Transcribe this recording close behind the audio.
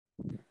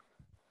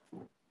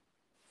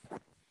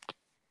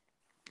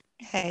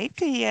Hey,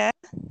 Pia.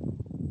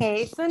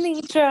 Hey,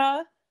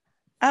 Sanitra.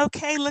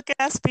 Okay, look at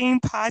us being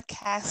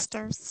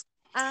podcasters.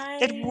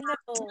 It I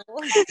worked. know.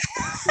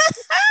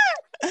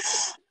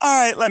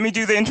 All right, let me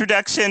do the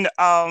introduction.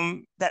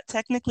 That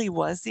technically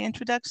was the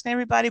introduction,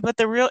 everybody, but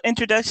the real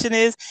introduction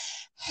is,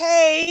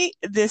 hey,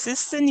 this is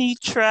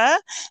Sinitra,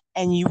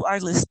 and you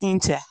are listening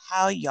to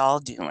How Y'all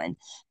Doing.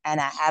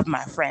 And I have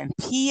my friend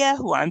Pia,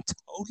 who I'm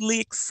totally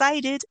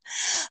excited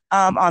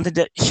on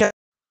the show.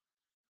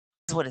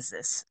 What is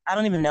this? I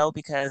don't even know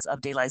because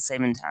of daylight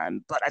saving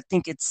time, but I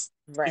think it's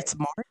Right.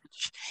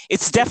 March.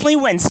 It's definitely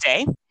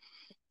Wednesday.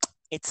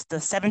 It's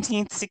the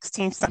 17th,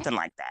 16th, something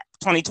like that,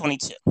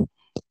 2022.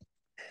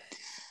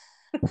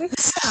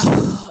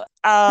 So,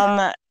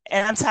 and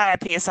I'm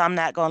tired, Pia, so I'm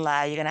not gonna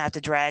lie. You're gonna have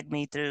to drag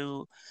me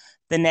through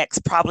the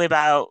next probably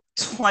about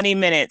 20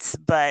 minutes,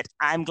 but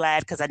I'm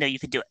glad because I know you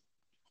could do it.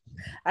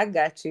 I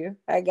got you.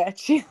 I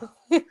got you.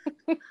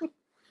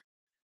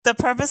 The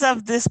purpose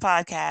of this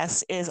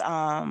podcast is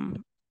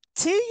to,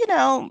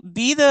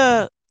 be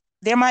the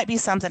there might be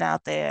something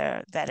out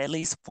there that at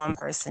least one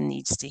person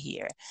needs to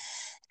hear.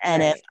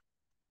 And if Right.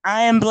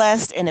 I am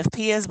blessed and if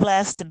Pia is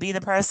blessed to be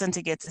the person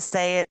to get to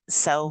say it,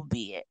 so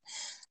be it.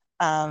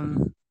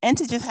 And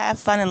to just have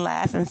fun and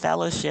laugh and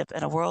fellowship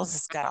in a world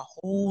that's got a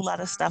whole lot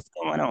of stuff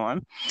going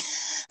on.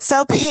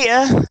 So,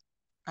 Pia, I'm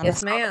gonna Yes,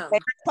 start with a ma'am.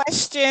 favorite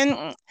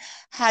question.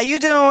 How you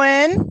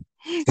doing?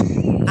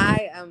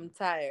 I am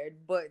tired,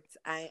 but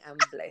I am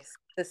blessed,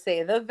 to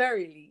say the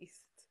very least.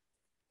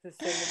 To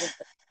say the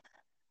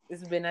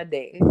It's been a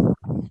day.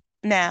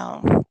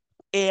 Now,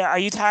 are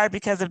you tired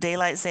because of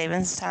daylight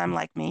savings time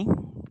like me?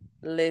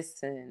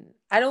 Listen,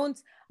 I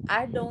don't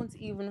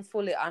even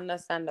fully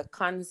understand the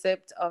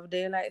concept of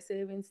daylight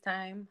savings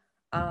time.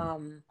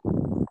 Um,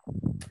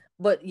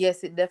 but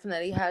yes, it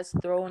definitely has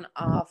thrown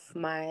off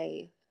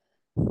my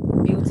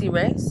beauty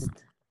rest.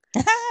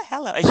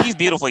 Hello. And she's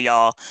beautiful,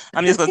 y'all.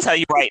 I'm just gonna tell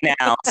you right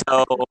now.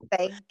 So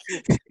Thank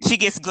you. she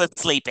gets good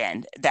sleep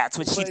in. That's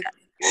what she But does.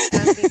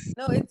 I mean,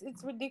 no,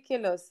 it's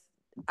ridiculous.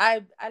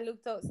 I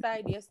looked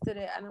outside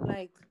yesterday and I'm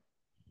like,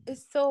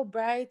 it's so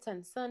bright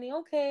and sunny.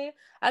 Okay.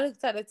 I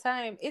looked at the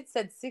time. It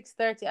said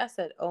 6:30. I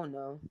said, oh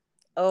no,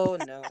 oh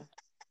no,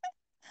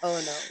 oh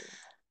no,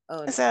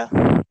 oh no. So,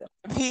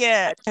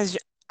 Pia, I, because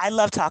I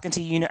love talking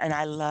to you and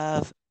I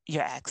love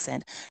your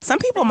accent. Some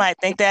people might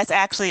think that's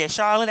actually a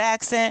Charlotte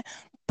accent.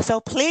 So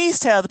please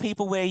tell the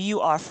people where you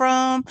are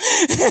from.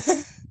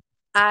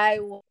 I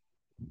was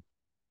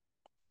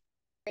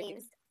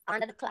raised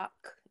under the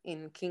clock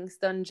in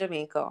Kingston,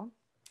 Jamaica.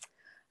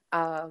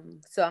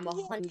 So I'm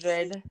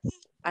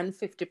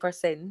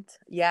 150%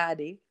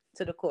 Yardie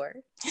to the core.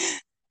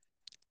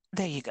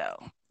 There you go.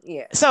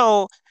 Yes.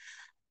 So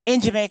in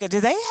Jamaica, do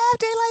they have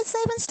daylight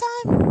savings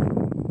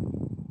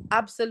time?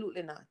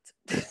 Absolutely not.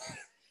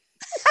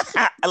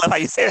 I love how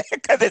you say that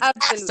because it's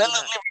Absolutely absolutely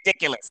not.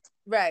 ridiculous.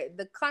 Right.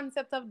 The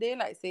concept of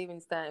daylight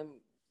savings time,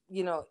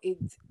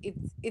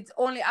 it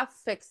only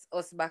affects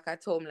us back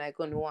at home, like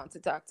when we want to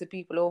talk to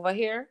people over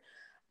here.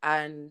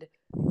 And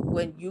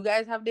when you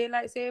guys have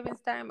daylight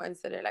savings time, and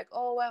so they're like,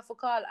 oh, I have to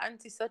call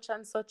auntie such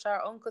and such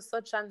or uncle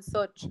such and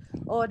such.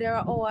 Oh, they're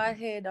an hour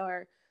ahead,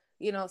 or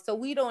so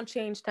we don't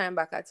change time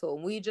back at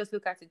home. We just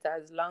look at it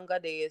as longer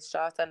days,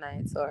 shorter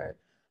nights, or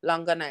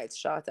longer nights,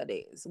 shorter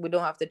days. We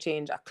don't have to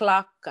change a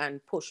clock and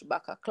push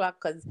back a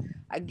clock because,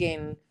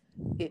 again,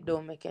 it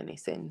don't make any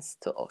sense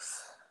to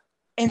us.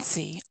 And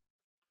see,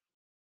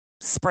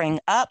 spring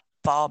up,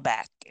 fall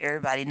back.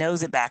 Everybody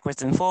knows it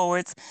backwards and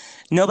forwards.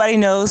 Nobody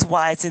knows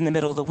why it's in the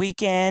middle of the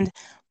weekend,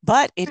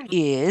 but it Right.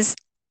 is.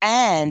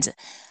 And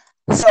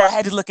so I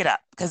had to look it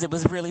up because it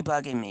was really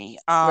bugging me.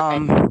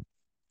 Right.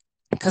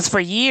 Because for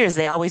years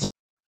they always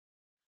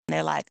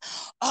they're like,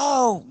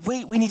 oh,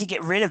 we need to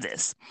get rid of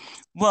this.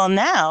 Well,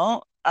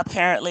 now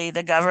apparently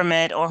the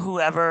government or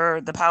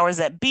whoever the powers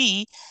that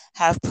be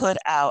have put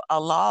out a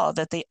law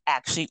that they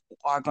actually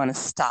are going to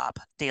stop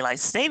daylight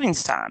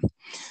savings time.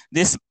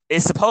 This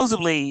is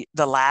supposedly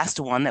the last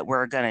one that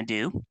we're going to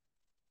do,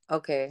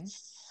 Okay.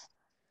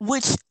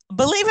 which,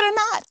 believe it or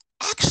not,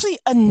 actually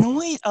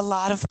annoyed a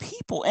lot of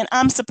people. And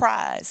I'm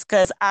surprised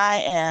because I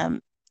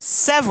am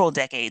several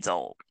decades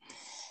old.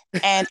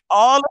 And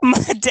all of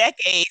my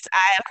decades,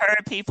 I have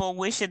heard people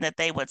wishing that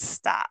they would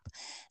stop.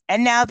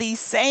 And now these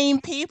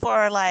same people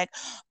are like,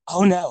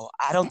 oh no,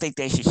 I don't think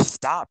they should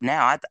stop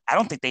now. I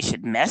don't think they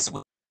should mess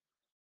with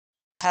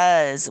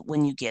because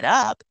when you get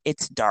up,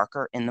 it's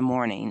darker in the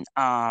morning.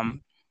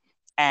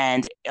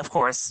 And of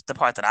course, the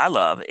part that I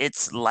love,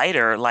 it's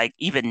lighter. Like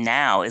even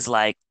now is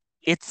like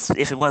it's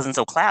if it wasn't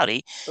so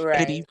cloudy,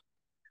 it'd be Right.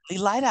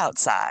 really light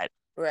outside.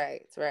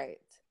 Right. Right.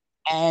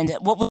 And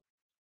what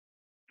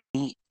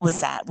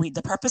was that?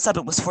 The purpose of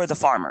it was for the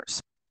farmers.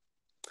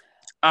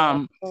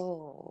 Um,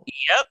 Oh.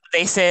 Yep,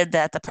 they said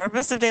that the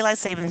purpose of daylight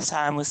savings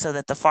time was so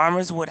that the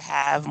farmers would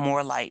have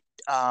more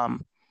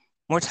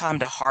time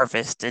to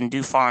harvest and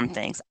do farm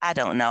things. I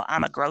don't know.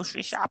 I'm a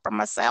grocery shopper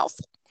myself.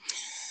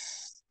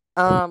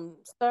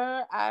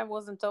 Sir, I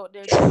wasn't out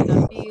there doing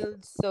the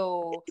field,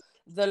 so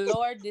the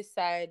Lord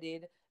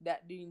decided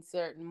that during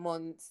certain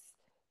months,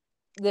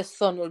 the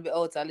sun will be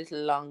out a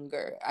little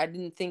longer. I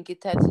didn't think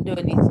it had to do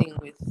anything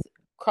with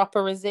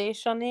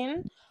cropperization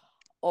in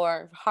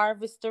or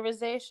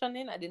harvesterization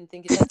in. I didn't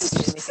think it had to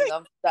do anything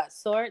of that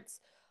sort.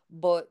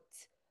 But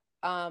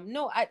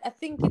no, I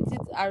think it is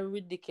a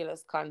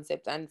ridiculous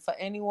concept. And for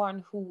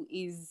anyone who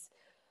is,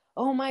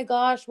 oh my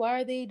gosh,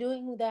 why are they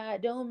doing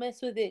that? Don't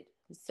mess with it.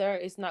 Sir,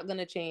 it's not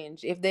gonna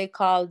change. If they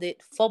called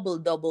it fubble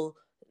double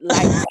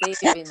light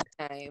saving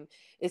time,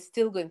 it's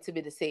still going to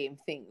be the same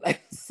thing.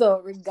 Like,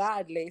 so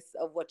regardless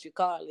of what you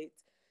call it,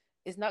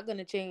 it's not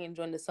gonna change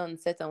when the sun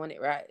sets and when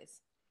it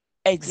rises.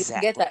 You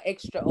don't get Exactly. an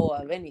extra hour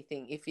of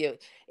anything.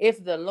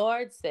 If the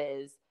Lord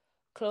says,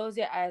 close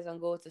your eyes and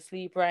go to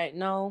sleep right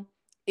now,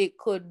 it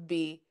could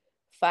be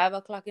 5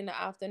 o'clock in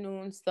the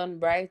afternoon, sun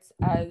bright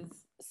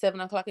as 7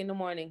 o'clock in the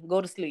morning.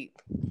 Go to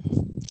sleep.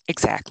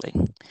 Exactly.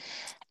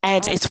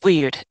 And I it's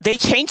weird. They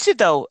changed it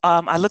though.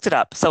 I looked it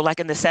up. So like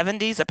in the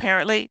 70s,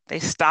 apparently they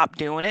stopped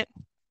doing it.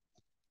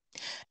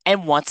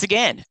 And once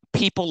again,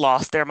 people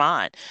lost their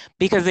mind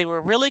because they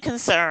were really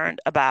concerned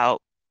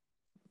about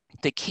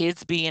the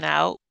kids being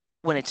out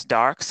when it's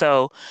dark.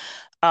 So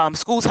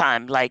school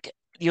time, like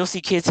you'll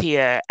see kids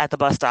here at the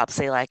bus stop,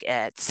 say like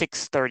at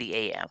 6:30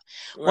 a.m.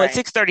 Well, at right.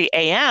 6:30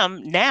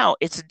 a.m. now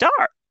it's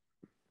dark.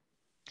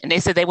 And they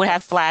said they would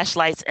have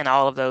flashlights and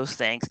all of those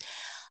things.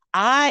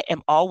 I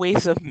am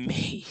always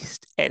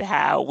amazed at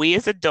how we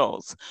as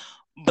adults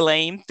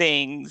blame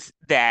things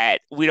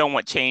that we don't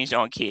want changed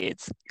on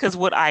kids. Because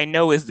what I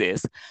know is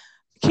this: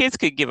 kids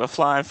could give a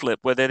flying flip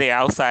whether they're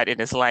outside in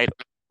this light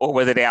or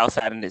whether they're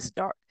outside in this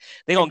dark.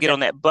 They're going to get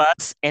on Exactly. that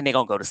bus and they're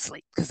going to go to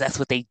sleep because that's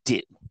what they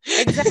do.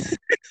 Exactly.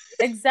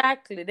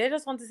 Exactly. They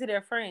just want to see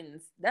their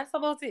friends. That's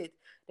about it.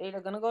 They're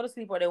either gonna go to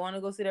sleep or they want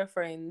to go see their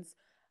friends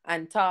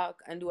and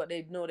talk and do what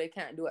they know they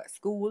can't do at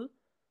school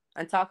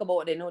and talk about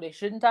what they know they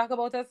shouldn't talk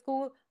about at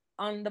school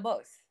on the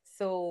bus.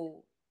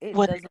 So it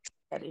Whether doesn't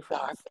make a it's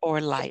dark difference.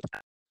 or light.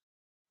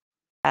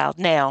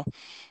 Now,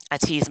 I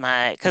tease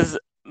because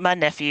my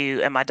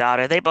nephew and my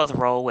daughter, they both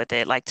roll with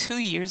it. Like 2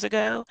 years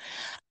ago,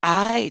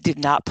 I did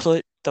not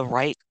put the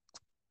right,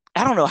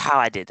 I don't know how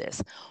I did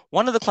this.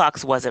 One of the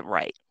clocks wasn't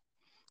right.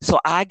 So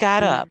I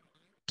got up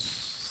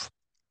Mm.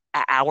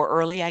 an hour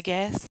early, I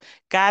guess,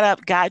 got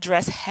up, got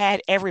dressed,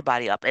 had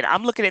everybody up. And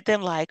I'm looking at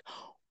them like,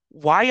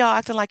 why y'all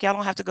acting like y'all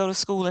don't have to go to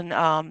school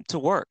and to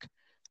work?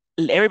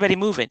 Everybody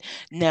moving.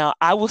 Now,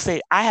 I will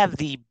say I have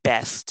the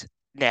best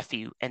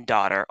nephew and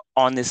daughter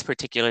on this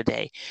particular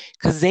day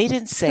because they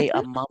didn't say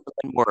a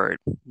mumbling word,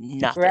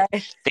 nothing.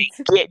 Right. They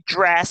get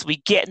dressed, we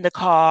get in the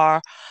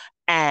car,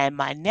 and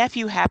my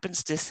nephew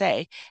happens to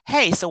say,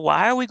 "Hey, so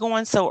why are we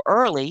going so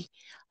early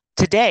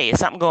today? Is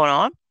something going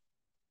on?"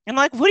 I'm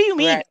like, "What do you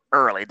mean Right.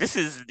 early? This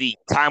is the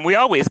time we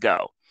always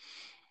go."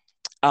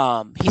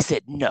 He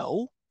said,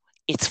 "No,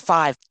 it's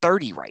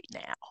 5:30 right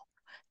now."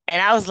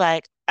 And I was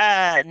like,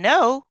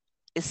 no,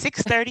 it's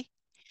 6:30."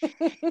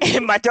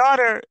 And my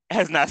daughter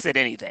has not said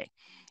anything.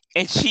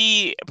 And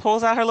she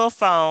pulls out her little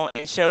phone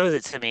and shows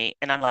it to me.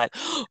 And I'm like,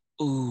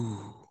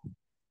 ooh,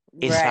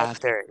 it's Right.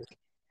 5:30.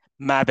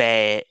 My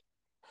bad.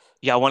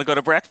 Y'all want to go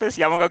to breakfast?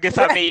 Y'all want to go get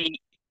something Right. to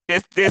eat?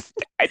 This, this,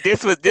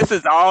 this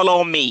is all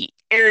on me.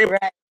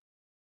 Right.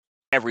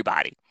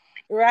 Everybody.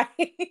 Right.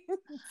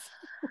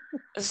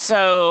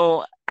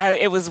 So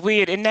it was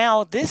weird. And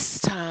now this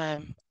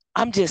time,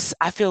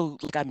 I feel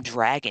like I'm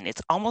dragging.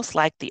 It's almost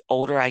like the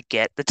older I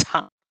get, the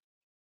time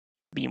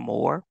be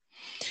more.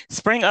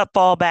 Spring up,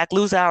 fall back,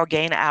 lose hour,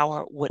 gain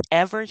hour,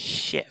 whatever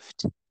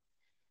shift.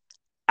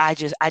 I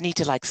need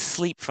to like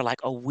sleep for like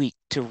a week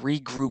to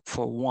regroup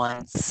for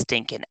one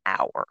stinking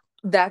hour.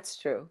 That's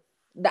true.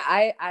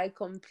 I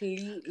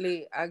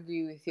completely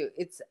agree with you.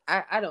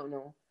 I don't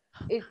know.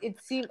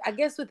 It seems, I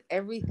guess, with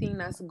everything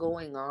that's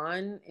going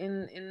on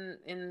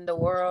in the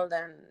world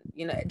and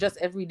just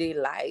everyday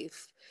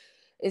life,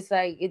 it's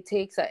like it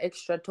takes an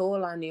extra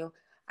toll on you.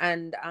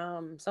 And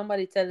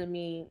somebody telling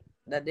me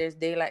that there's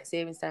daylight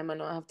savings time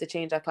and I don't have to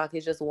change the clock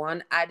is just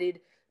one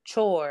added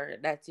chore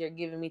that you're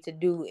giving me to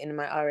do in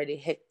my already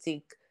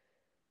hectic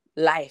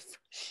life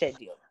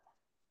schedule.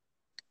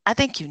 I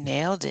think you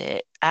nailed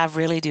it. I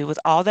really do with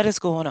all that is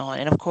going on.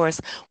 And of course,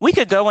 we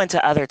could go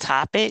into other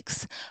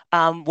topics.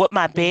 What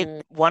my big Hmm.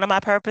 one of my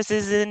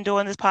purposes in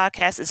doing this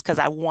podcast is because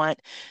I want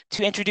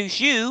to introduce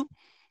you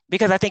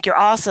because I think you're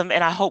awesome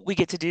and I hope we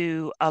get to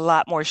do a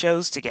lot more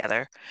shows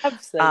together.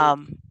 Absolutely.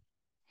 Um,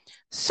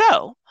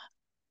 so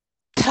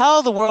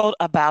tell the world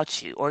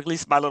about you, or at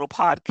least my little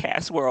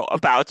podcast world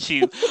about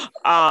you.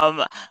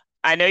 Um,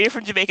 I know you're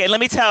from Jamaica, and let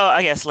me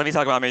talk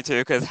about me too,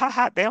 because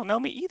haha, they don't know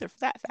me either for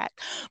that fact.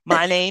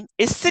 My name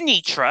is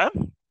Sinitra.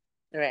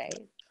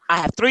 Right. I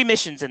have three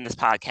missions in this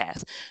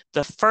podcast.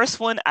 The first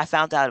one I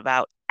found out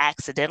about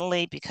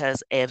accidentally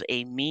because of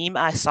a meme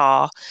I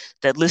saw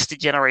that listed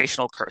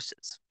generational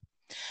curses.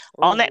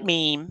 On that Oh.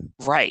 meme,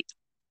 right,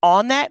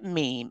 on that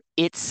meme,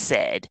 it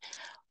said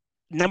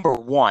number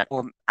one,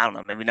 or I don't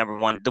know, maybe number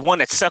one, the one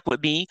that stuck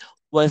with me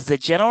was the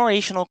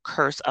generational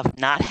curse of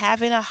not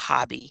having a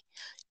hobby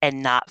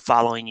and not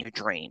following your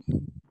dream.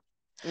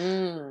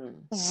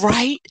 Mm.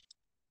 Right?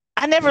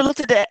 I never looked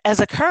at it as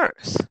a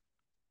curse.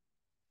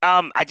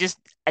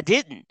 I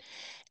didn't.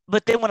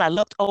 But then when I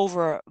looked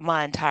over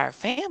my entire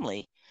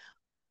family,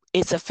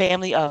 it's a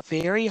family of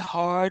very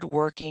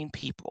hardworking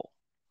people.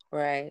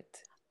 Right.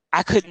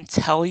 I couldn't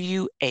tell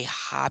you a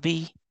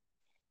hobby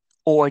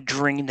or a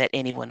dream that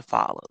anyone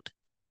followed.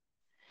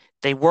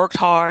 They worked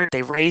hard,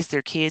 they raised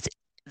their kids,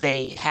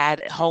 they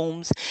had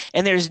homes,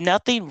 and there's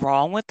nothing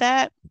wrong with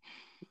that.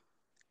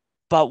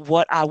 But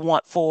what I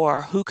want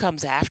for who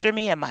comes after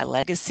me and my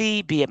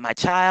legacy, be it my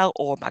child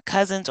or my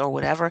cousins or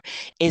whatever,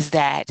 is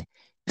that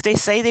if they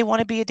say they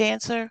want to be a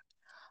dancer,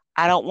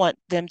 I don't want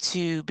them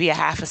to be a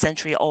half a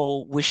century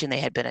old wishing they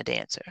had been a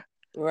dancer.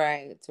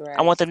 Right. I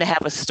Right. want them to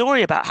have a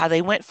story about how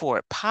they went for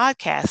it.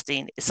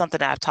 Podcasting is something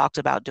that I've talked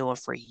about doing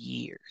for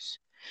years.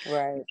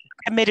 Right.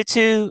 Committed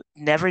to,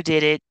 never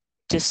did it.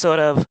 Just sort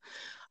of,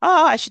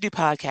 oh, I should do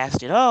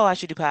podcasting. Oh, I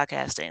should do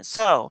podcasting.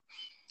 So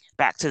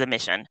back to the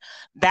mission.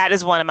 That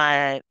is one of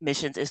my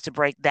missions is to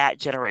break that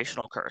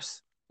generational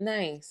curse.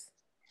 Nice.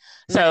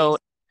 So Nice.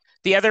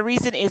 the other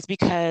reason is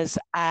because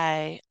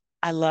I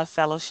love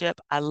fellowship.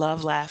 I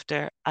love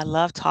laughter. I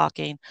love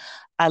talking.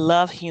 I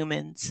love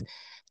humans.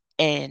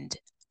 And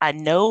I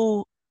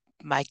know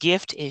my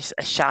gift is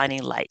a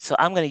shining light. So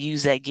I'm going to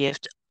use that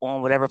gift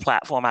on whatever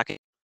platform I can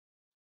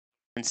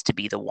to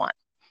be the one.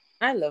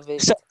 I love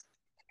it. So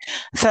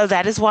so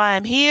that is why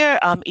I'm here.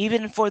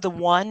 Even for the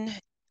one,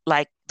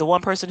 like the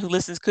one person who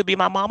listens could be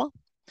my mama.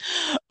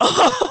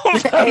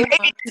 Amen.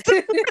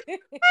 Maybe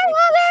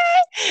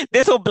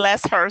this will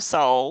bless her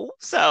soul.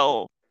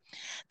 So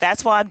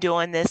that's why I'm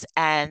doing this.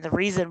 And the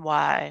reason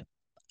why I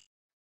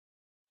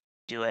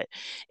do it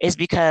is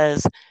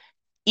because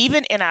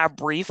even in our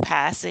brief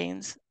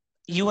passings,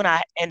 you and Mhm.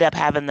 I end up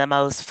having the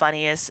most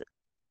funniest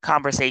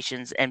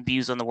conversations and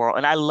views on the world.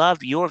 And I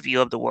love your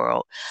view of the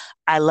world.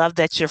 I love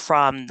that you're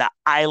from the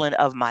island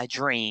of my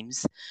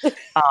dreams.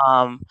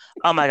 Um,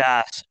 oh my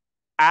gosh.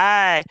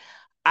 I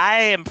I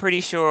am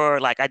pretty sure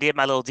like I did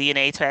my little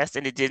DNA test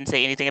and it didn't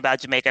say anything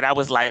about Jamaica. And I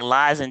was like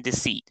lies and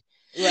deceit.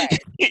 Right.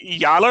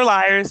 Y'all are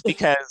liars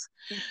because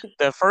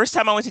the first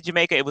time I went to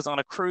Jamaica, it was on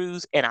a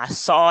cruise and I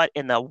saw it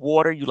in the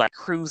water. You like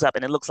cruise up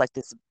and it looks like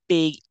this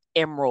big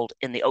emerald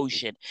in the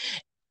ocean.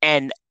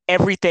 And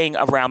everything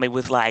around me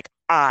was like,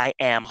 I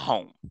am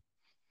home.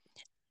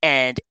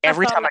 And That's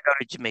every all time I that go to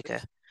matters.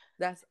 Jamaica,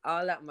 That's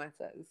all that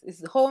matters.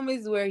 It's home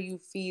is where you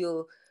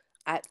feel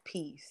at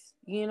peace,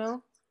 you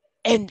know?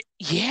 and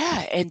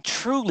yeah, and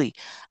truly,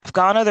 I've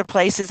gone other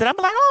places and I'm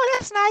like, oh,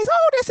 that's nice.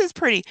 Oh, this is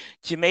pretty.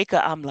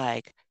 Jamaica, I'm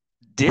like,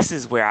 this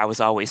is where I was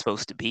always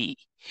supposed to be.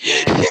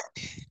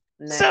 Nice.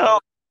 So Nice.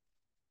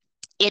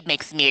 it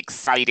makes me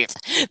excited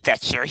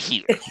that you're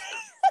here.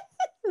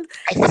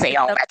 I say It's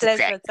all a that to say.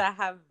 pleasure to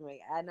have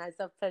me, and it's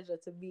a pleasure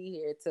to be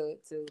here to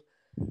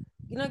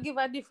give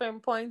a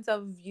different point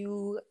of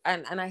view,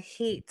 and I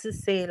hate to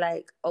say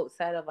like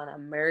outside of an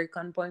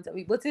American point of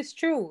view, but it's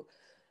true.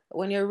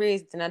 When you're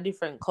raised in a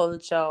different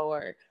culture,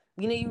 or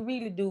you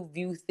really do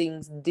view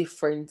things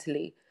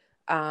differently.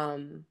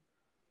 Um,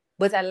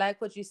 but I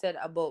like what you said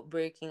about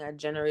breaking a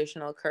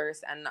generational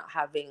curse and not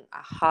having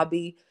a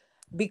hobby,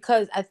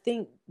 because I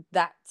think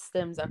that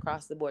stems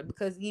across the board.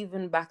 Because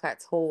even back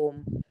at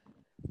home,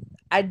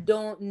 I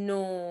don't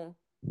know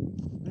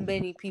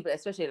many people,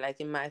 especially like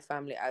in my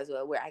family as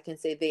well, where I can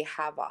say they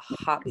have a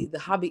hobby. The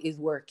hobby is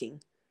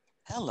working.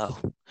 Hello.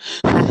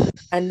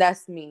 And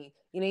that's me.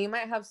 You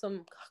might have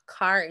some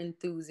car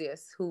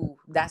enthusiasts who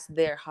that's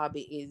their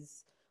hobby,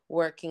 is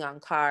working on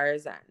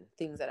cars and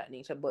things of that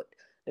nature. But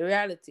the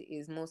reality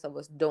is most of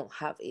us don't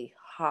have a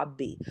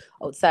hobby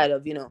outside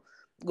of,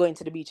 going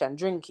to the beach and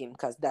drinking,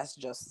 because that's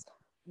just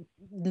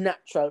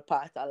natural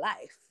part of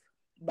life.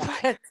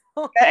 Right.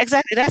 But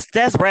Exactly.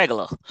 That's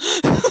regular.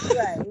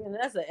 right,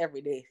 that's an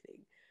everyday thing.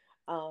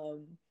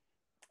 Um,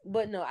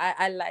 but no,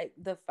 I like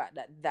the fact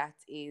that that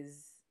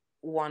is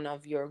one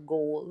of your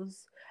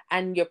goals,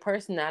 and your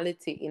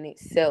personality in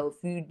itself.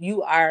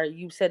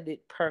 You said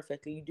it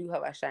perfectly. You do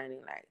have a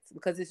shining light,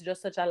 because it's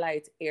just such a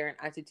light air and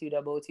attitude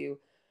about you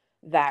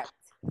that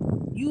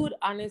you would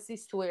honestly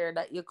swear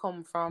that you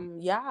come from,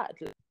 yeah,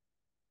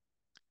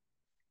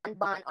 and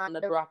born under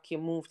the rock. You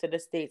moved to the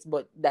States,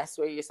 but that's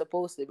where you're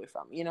supposed to be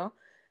from.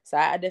 So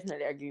I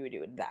definitely agree with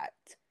you with that.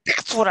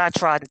 That's what I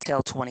tried to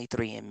tell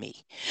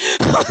 23andMe.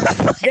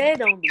 They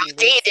don't You believe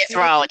it. did this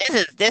wrong.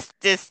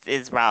 This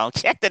is wrong.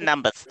 Check the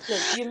numbers.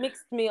 Look, you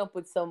mixed me up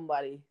with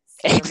somebody.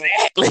 Swear me.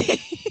 Exactly.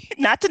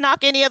 Not to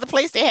knock any other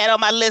place they had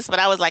on my list, but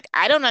I was like,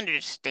 I don't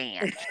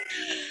understand.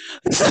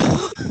 So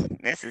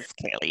this is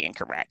clearly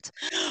incorrect.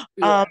 Um,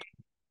 Yeah.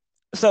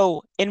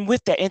 so and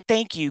with that, and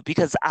thank you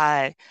because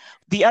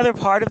the other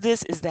part of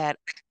this is that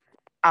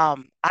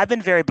I've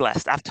been very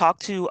blessed. I've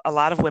talked to a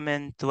lot of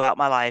women throughout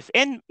my life,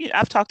 and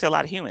I've talked to a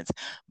lot of humans.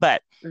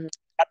 But Mhm.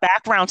 a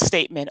background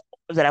statement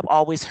that I've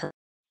always heard.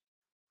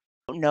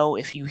 I don't know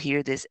if you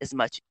hear this as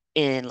much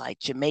in like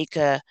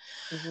Jamaica,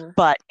 Mhm.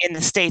 but in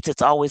the States,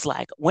 it's always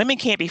like women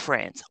can't be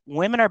friends.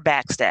 Women are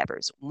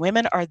backstabbers.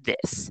 Women are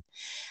this.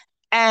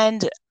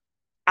 And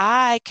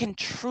I can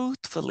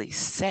truthfully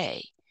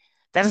say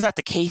that is not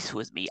the case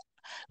with me.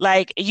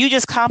 Like, you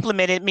just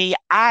complimented me.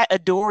 I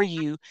adore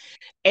you.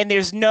 And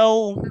there's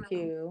no Thank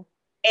you.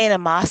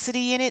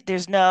 animosity in it.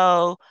 There's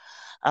no,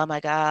 oh my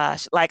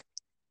gosh. Like,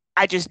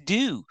 I just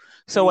do.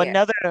 So Yeah.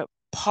 another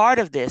part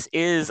of this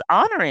is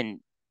honoring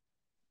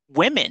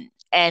women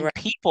and Right.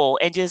 people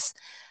and just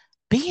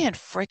being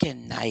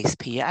freaking nice,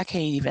 Pia. I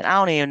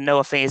don't even know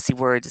a fancy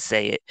word to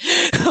say it.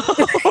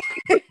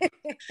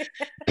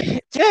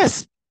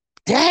 Just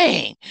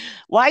dang.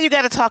 Why you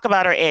got to talk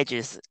about our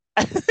edges?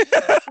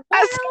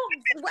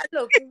 Well,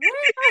 look,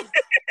 well,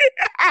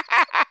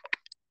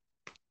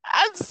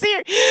 I'm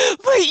serious.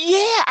 But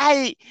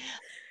yeah,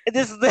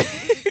 this is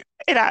the,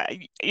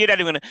 and you're not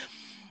even gonna,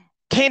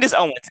 Candace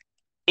Owens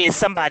is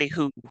somebody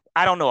who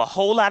I don't know a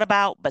whole lot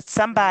about, but Mhm.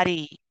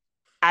 somebody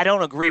I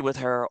don't agree with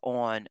her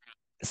on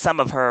some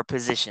of her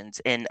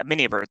positions and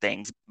many of her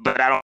things,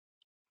 but I don't.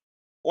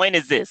 Point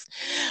is this: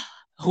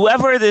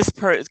 whoever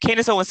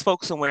Candace Owens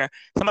spoke somewhere,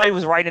 somebody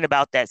was writing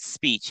about that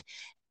speech,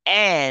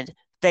 and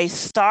they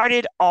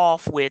started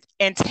off with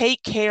 "and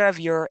take care of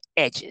your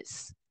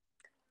edges,"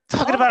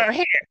 talking about Oh, her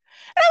hair,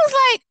 and I was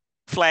like,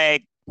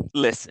 "Flag,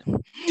 listen."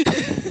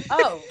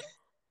 oh,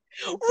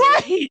 okay.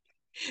 Right.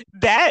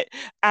 That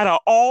out of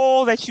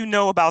all that you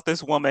know about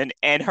this woman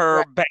and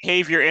her Right.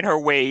 behavior and her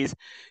ways,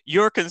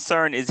 your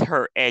concern is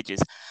her edges.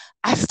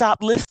 I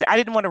stopped listening. I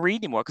didn't want to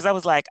read anymore because I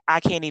was like, I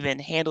can't even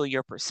handle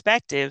your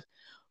perspective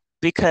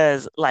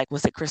because, like,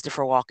 was it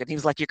Christopher Walken? He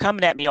was like, "You're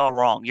coming at me all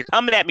wrong. You're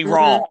coming at me Mm-hmm.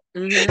 wrong."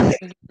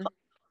 Mm-hmm.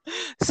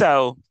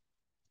 So,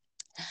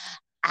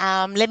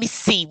 let me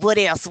see what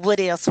else. What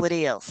else? What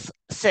else?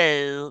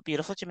 So,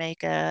 beautiful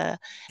Jamaica,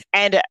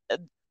 and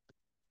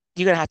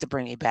you're gonna have to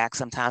bring me back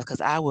sometimes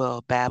because I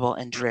will babble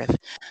and drift.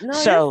 No,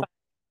 you're So,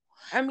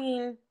 fine. I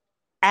mean,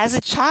 as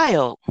a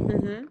child,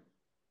 mm-hmm.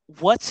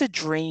 what's a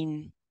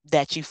dream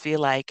that you feel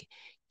like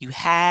you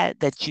had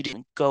that you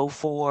didn't go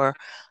for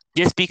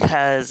just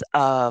because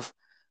of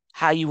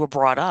how you were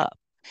brought up?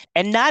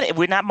 And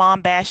we're not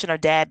mom bashing or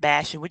dad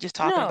bashing. We're just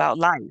talking No. about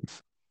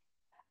life.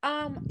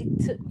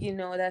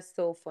 That's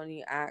so funny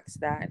you asked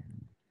that.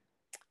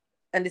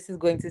 And this is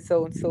going to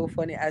sound so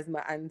funny as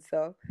my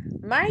answer.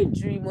 My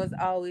dream was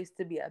always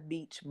to be a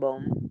beach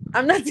bum.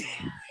 I'm not.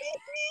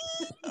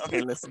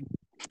 Okay, listen,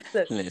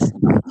 Look,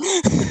 listen.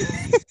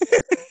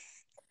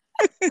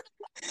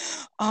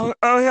 Oh,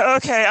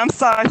 okay. I'm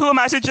sorry. Who am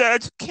I to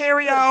judge?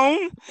 Carry look.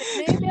 on.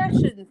 Maybe I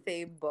shouldn't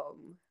say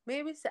bum.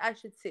 Maybe I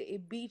should say a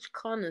beach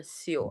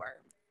connoisseur.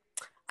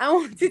 I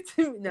wanted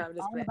to. No, I'm just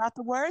All playing. about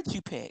the words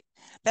you pick.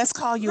 Let's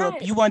call you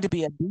Right. you want to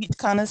be a beach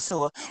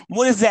connoisseur.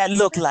 What does that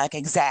look like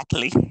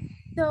exactly?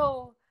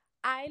 So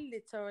I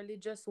literally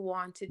just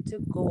wanted to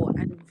go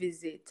and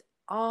visit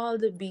all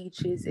the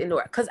beaches in the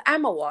world because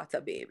I'm a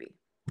water baby.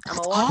 I'm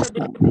a water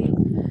Awesome. baby,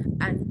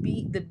 and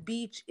the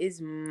beach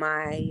is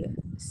my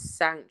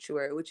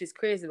sanctuary, which is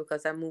crazy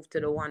because I moved to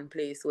the one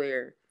place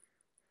where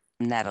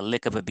Not a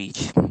lick of a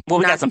beach. Well,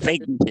 we got not some even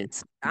fake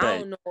beaches, I but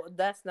don't know.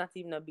 That's not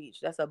even a beach.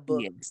 That's a yeah,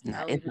 bug it's beach.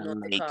 I not. don't It's even a know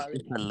what to lake. call it.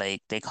 It's a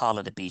lake. They call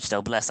it a beach,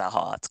 though. Bless our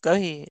hearts. Go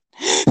ahead.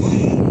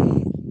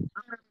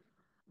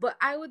 But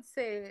I would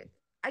say,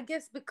 I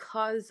guess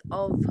because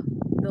of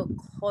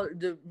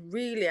the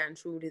really and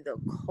truly the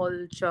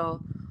culture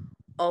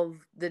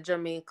of the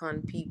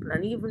Jamaican people,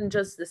 and even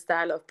just the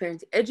style of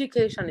parenting,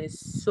 education is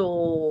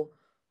so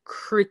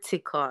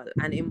critical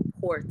and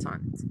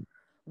important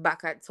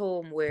back at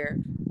home, where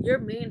your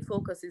main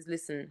focus is,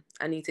 listen,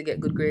 I need to get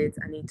good grades,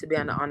 I need to be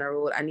on the honor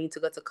roll, I need to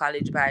go to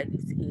college by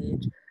this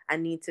age, I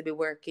need to be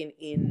working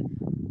in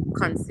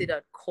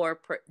considered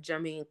corporate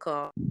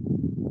Jamaica,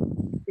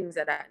 things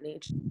of that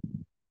nature.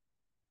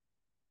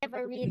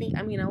 Never really,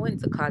 I mean, I went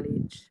to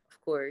college,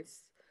 of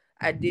course.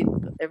 I did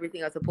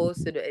everything I was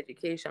supposed to do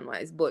education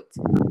wise, but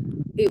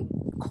it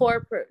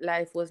corporate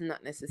life was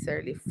not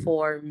necessarily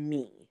for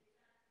me.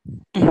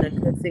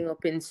 Dressing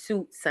up in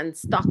suits and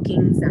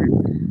stockings and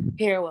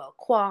hair well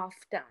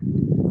coiffed,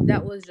 and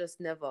that was just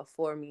never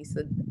for me.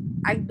 So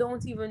I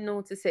don't even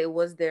know to say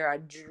was there a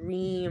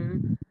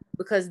dream,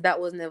 because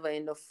that was never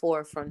in the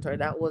forefront, or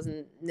that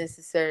wasn't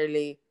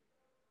necessarily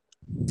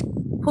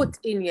put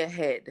in your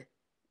head.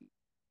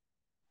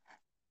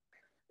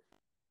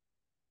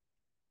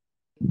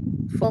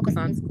 Focus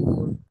on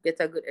school, get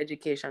a good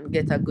education,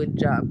 get a good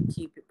job,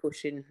 keep it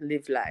pushing,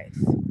 live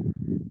life.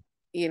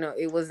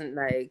 It wasn't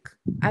like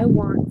I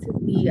want to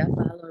be a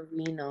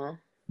ballerina,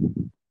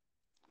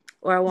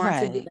 or I want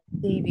to be Right.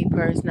 a TV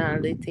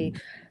personality.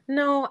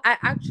 No, I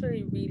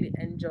actually really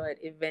enjoyed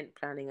event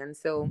planning. And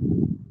so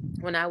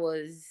when I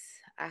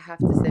have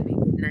to say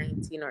maybe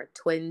 19 or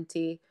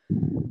 20,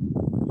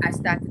 I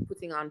started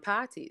putting on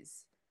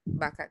parties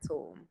back at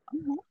home.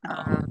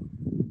 Wow. Um,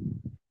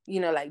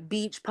 like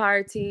beach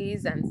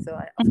parties. And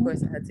so, of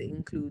course, I Mhm. had to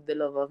include the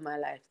love of my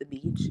life, the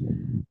beach.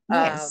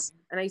 Yes.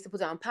 And I used to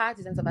put on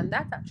parties and stuff. And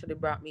that actually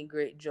brought me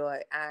great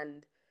joy.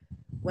 And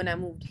when I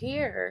moved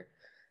here,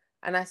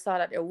 and I saw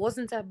that there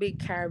wasn't a big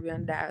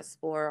Caribbean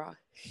diaspora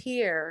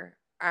here,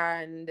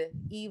 and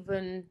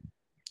even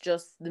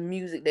just the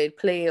music they'd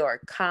play,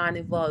 or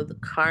the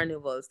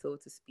carnival, so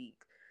to speak,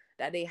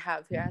 that they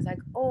have here. I was like,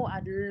 oh,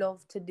 I'd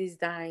love to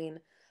design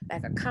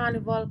like a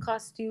carnival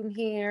costume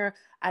here.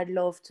 I'd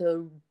love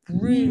to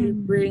really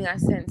bring a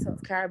sense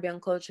of Caribbean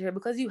culture here,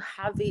 because you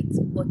have it,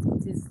 but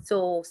it is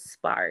so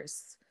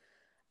sparse.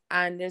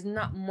 And there's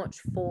not much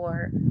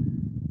for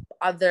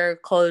other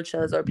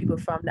cultures or people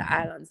from the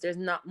islands. There's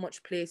not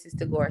much places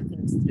to go or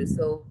things to do.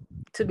 So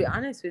to be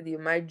honest with you,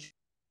 my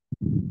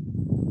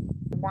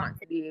want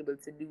to be able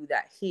to do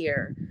that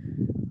here,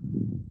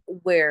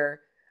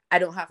 where I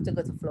don't have to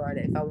go to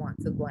Florida if I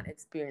want to go and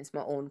experience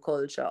my own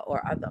culture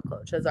or other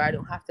cultures, or I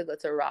don't have to go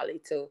to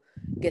Raleigh to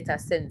get a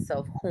sense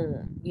of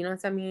home. You know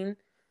what I mean?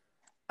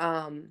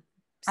 So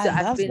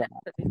I've been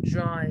actually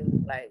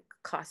drawing like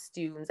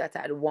costumes that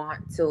I'd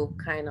want to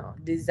kind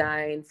of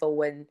design for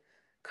when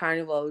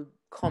Carnival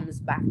comes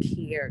back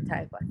here,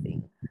 type of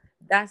thing.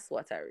 That's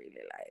what I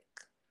really like.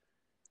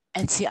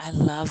 And see, I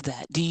love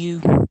that.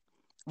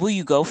 Will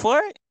you go for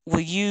it? Will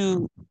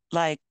you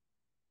like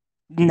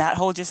not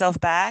hold yourself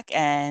back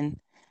and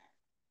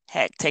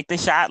heck, take the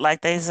shot,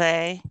 like they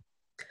say?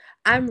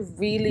 I'm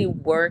really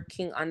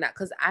working on that,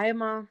 because I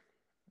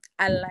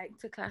like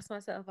to class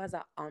myself as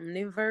an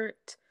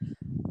omnivert,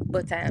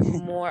 but I'm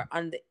more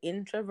on the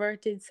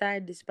introverted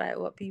side, despite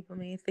what people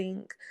may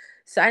think.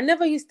 So I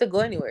never used to go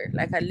anywhere.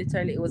 Like,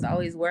 it was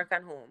always work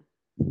and home,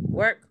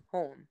 work,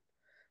 home.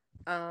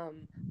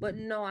 But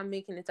no, I'm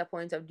making it a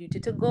point of duty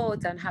to go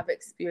out and have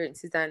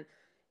experiences and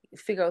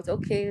figure out,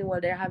 okay,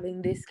 well, they're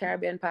having this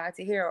Caribbean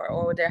party here,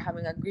 or they're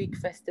having a Greek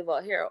festival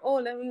here. Oh,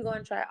 let me go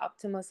and try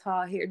Optimus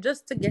Hall here,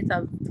 just to get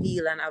a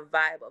feel and a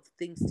vibe of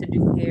things to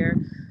do here,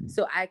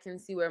 so I can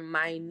see where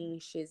my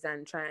niche is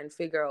and try and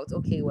figure out,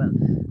 okay, well,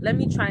 let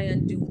me try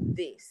and do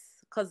this,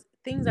 because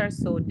things are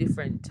so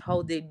different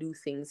how they do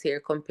things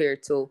here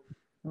compared to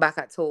back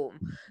at home.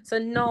 So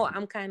no,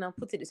 I'm kind of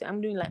putting this,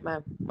 I'm doing like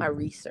my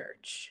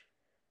research.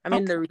 I'm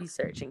in the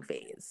researching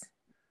phase.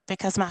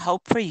 Because my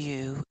hope for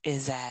you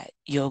is that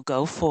you'll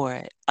go for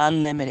it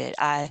unlimited.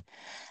 I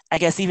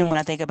guess even when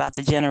I think about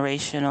the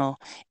generational,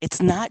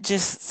 it's not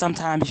just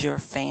sometimes your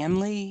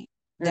family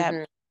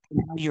that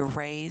you're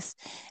raised,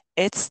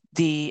 it's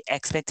the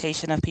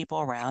expectation of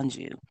people around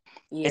you.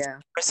 It's Yeah.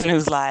 the person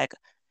who's like,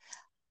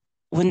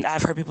 when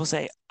I've heard people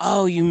say,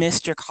 oh, you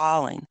missed your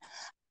calling.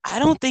 I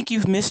don't think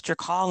you've missed your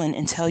calling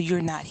until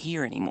you're not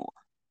here anymore.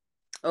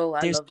 Oh, I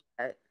love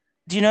that.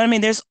 Do you know what I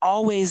mean? There's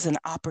always an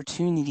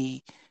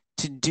opportunity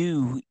to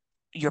do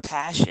your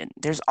passion.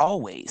 There's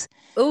always.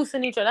 Oh,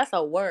 Sinitra, that's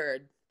a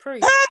word.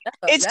 Preach.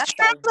 It's That's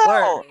true a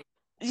though. word.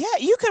 Yeah,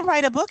 you can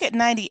write a book at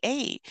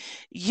 98.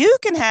 You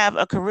can have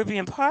a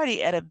Caribbean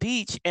party at a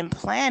beach and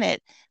plan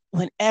it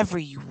whenever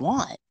you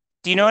want.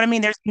 Do you know what I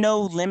mean? There's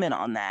no limit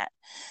on that.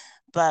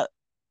 But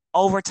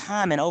over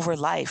time and over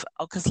life,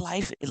 because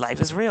life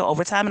is real.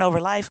 Over time and over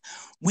life,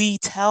 we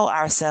tell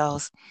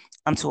ourselves,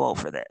 I'm too old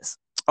for this,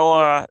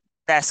 or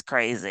that's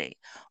crazy,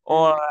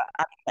 or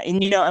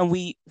and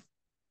we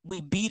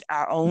beat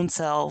our own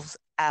selves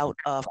out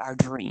of our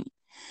dream.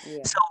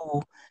 Yeah.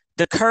 So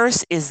the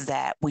curse is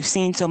that we've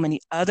seen so many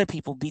other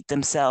people beat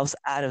themselves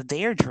out of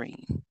their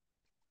dream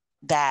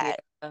that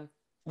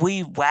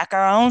we whack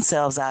our own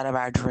selves out of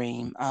our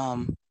dream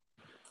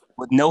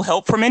with no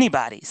help from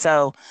anybody.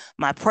 So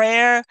my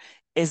prayer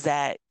is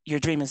that your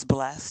dream is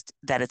blessed,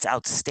 that it's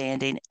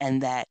outstanding,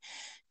 and that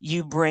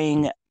you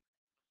bring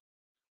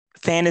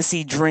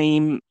fantasy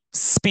dream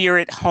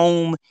spirit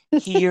home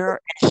here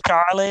in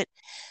Charlotte,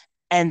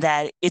 and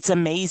that it's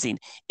amazing.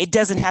 It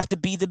doesn't have to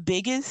be the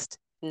biggest,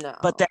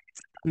 but that's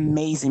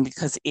amazing,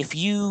 because if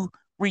you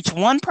reach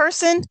one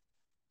person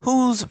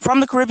who's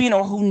from the Caribbean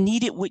or who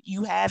needed what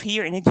you have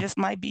here, and it just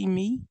might be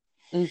me,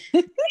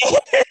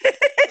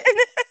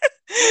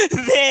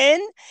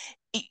 then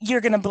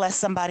you're going to bless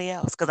somebody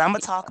else, because I'm going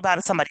to talk about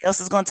it. Somebody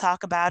else is going to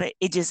talk about it.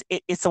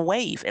 It's a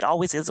wave. It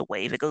always is a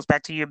wave. It goes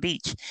back to your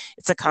beach.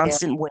 It's a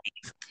constant wave.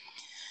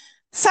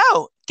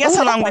 So guess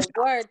how long we've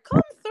word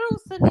come through,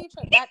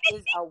 Sinitra. That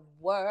is a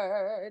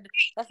word.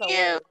 That's a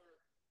word.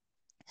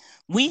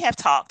 We have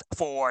talked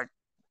for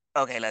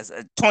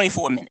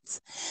 24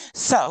 minutes.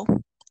 So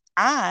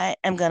I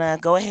am going to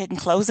go ahead and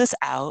close this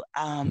out.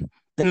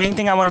 The main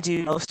thing I want to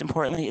do, most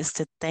importantly, is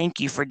to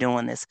thank you for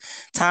doing this.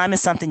 Time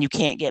is something you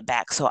can't get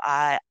back. So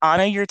I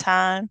honor your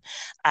time.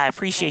 I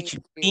appreciate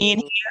you being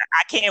here.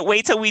 I can't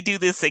wait till we do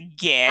this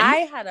again.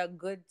 I had a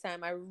good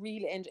time. I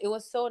really enjoyed it.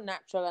 Was so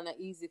natural and an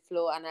easy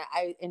flow, and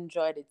I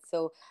enjoyed it.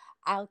 So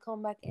I'll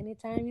come back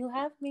anytime you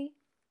have me.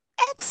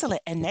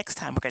 Excellent. And next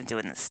time we're going to do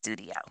it in the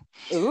studio.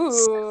 Ooh.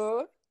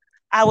 So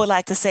I would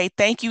like to say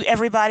thank you,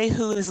 everybody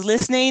who is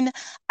listening.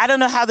 I don't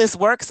know how this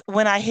works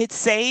when I hit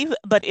save,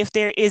 but if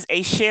there is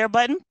a share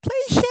button,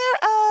 please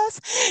share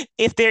us.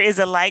 If there is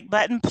a like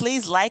button,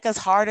 please like us,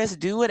 heart us,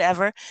 do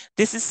whatever.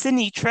 This is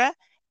Sinitra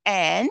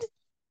and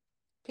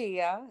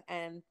Pia,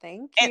 and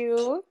thank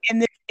you.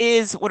 And this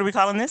is, what are we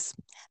calling this?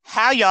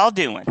 How y'all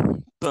doing?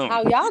 Boom.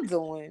 How y'all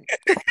doing?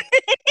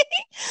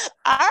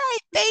 All right.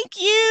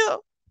 Thank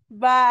you.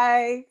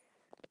 Bye.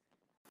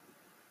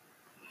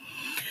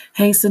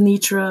 Hey,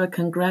 Sinitra,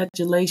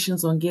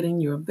 congratulations on getting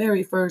your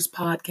very first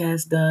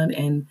podcast done.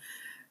 And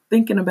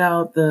thinking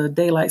about the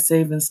daylight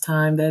savings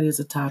time, that is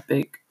a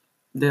topic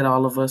that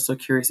all of us are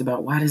curious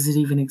about. Why does it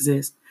even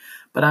exist?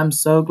 But I'm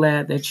so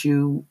glad that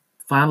you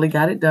finally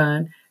got it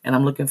done, and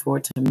I'm looking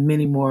forward to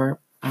many more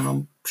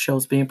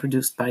shows being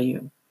produced by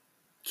you.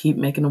 Keep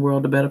making the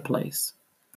world a better place.